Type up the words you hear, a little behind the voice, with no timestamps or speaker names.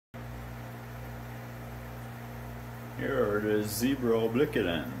Here are the zebra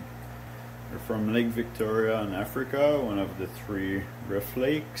obliquiden. They're from Lake Victoria in Africa, one of the 3 rift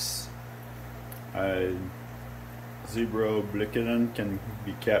lakes. Zebra obliquiden can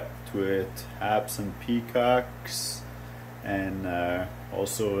be kept with haps and peacocks, and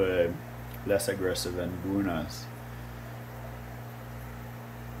also less aggressive than bunas.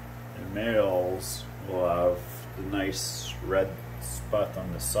 The males will have the nice red spot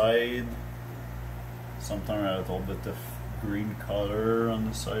on the side, sometimes a little bit of green color on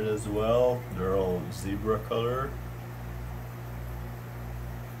the side as well. They're all zebra color.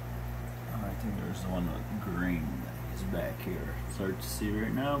 Oh, I think there's one with green that is back here. It's hard to see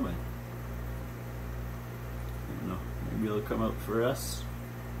right now, but I don't know, maybe it'll come out for us.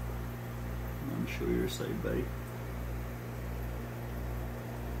 Let me show you your side, buddy.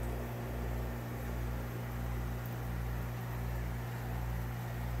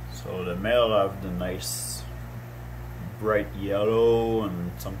 So the male have the nice bright yellow,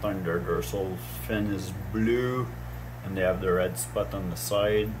 and sometimes their dorsal fin is blue and they have the red spot on the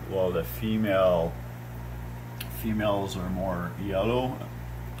side, while the females are more yellow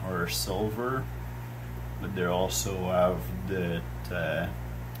or silver, but they also have the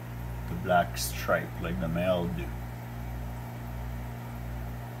black stripe like the male do.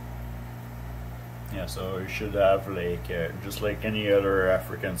 Yeah, so you should have like just like any other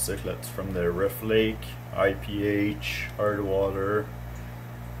African cichlids from the Rift Lake, IPH, hard water,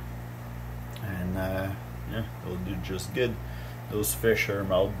 and yeah, they'll do just good. Those fish are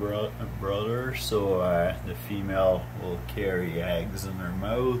mouth brothers, so the female will carry eggs in her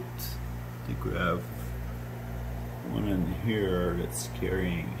mouth. I think we have one in here that's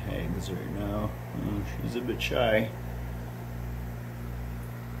carrying eggs right now. Oh, she's a bit shy.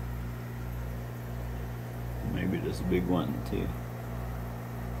 Maybe there's a big one too.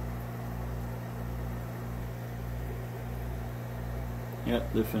 Yeah,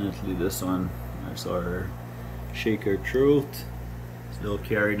 definitely this one. I saw her shake her throat. So they'll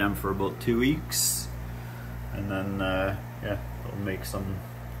carry them for about 2 weeks, and then yeah, they'll make some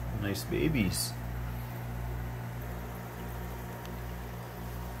nice babies.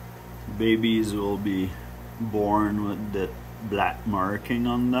 Babies will be born with the black marking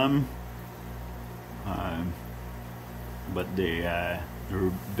on them. But they're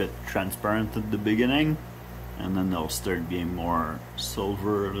a bit transparent at the beginning, and then they'll start being more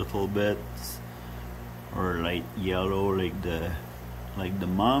silver a little bit, or light yellow like the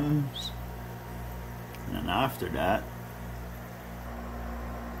mums. And then after that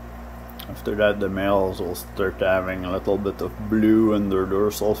the males will start having a little bit of blue in their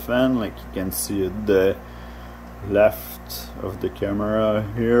dorsal fin, like you can see at the left of the camera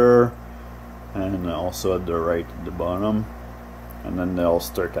here, and also at the right at the bottom. And then they'll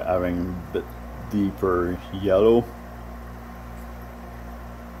start having a bit deeper yellow,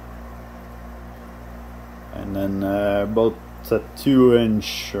 and then about a 2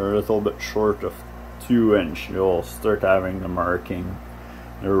 inch or a little bit short of 2 inch, you'll start having the marking,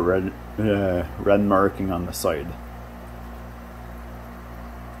 the red marking on the side.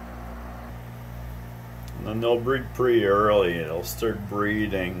 And then they'll breed pretty early. They'll start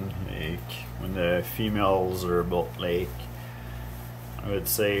breeding like when the females are about like, I would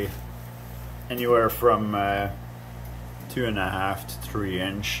say anywhere from 2.5 to 3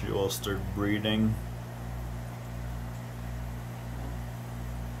 inch, you will start breeding.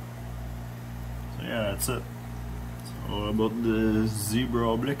 So yeah, that's it. So about the zebra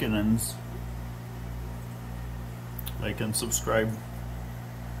obliquidens. Like and subscribe.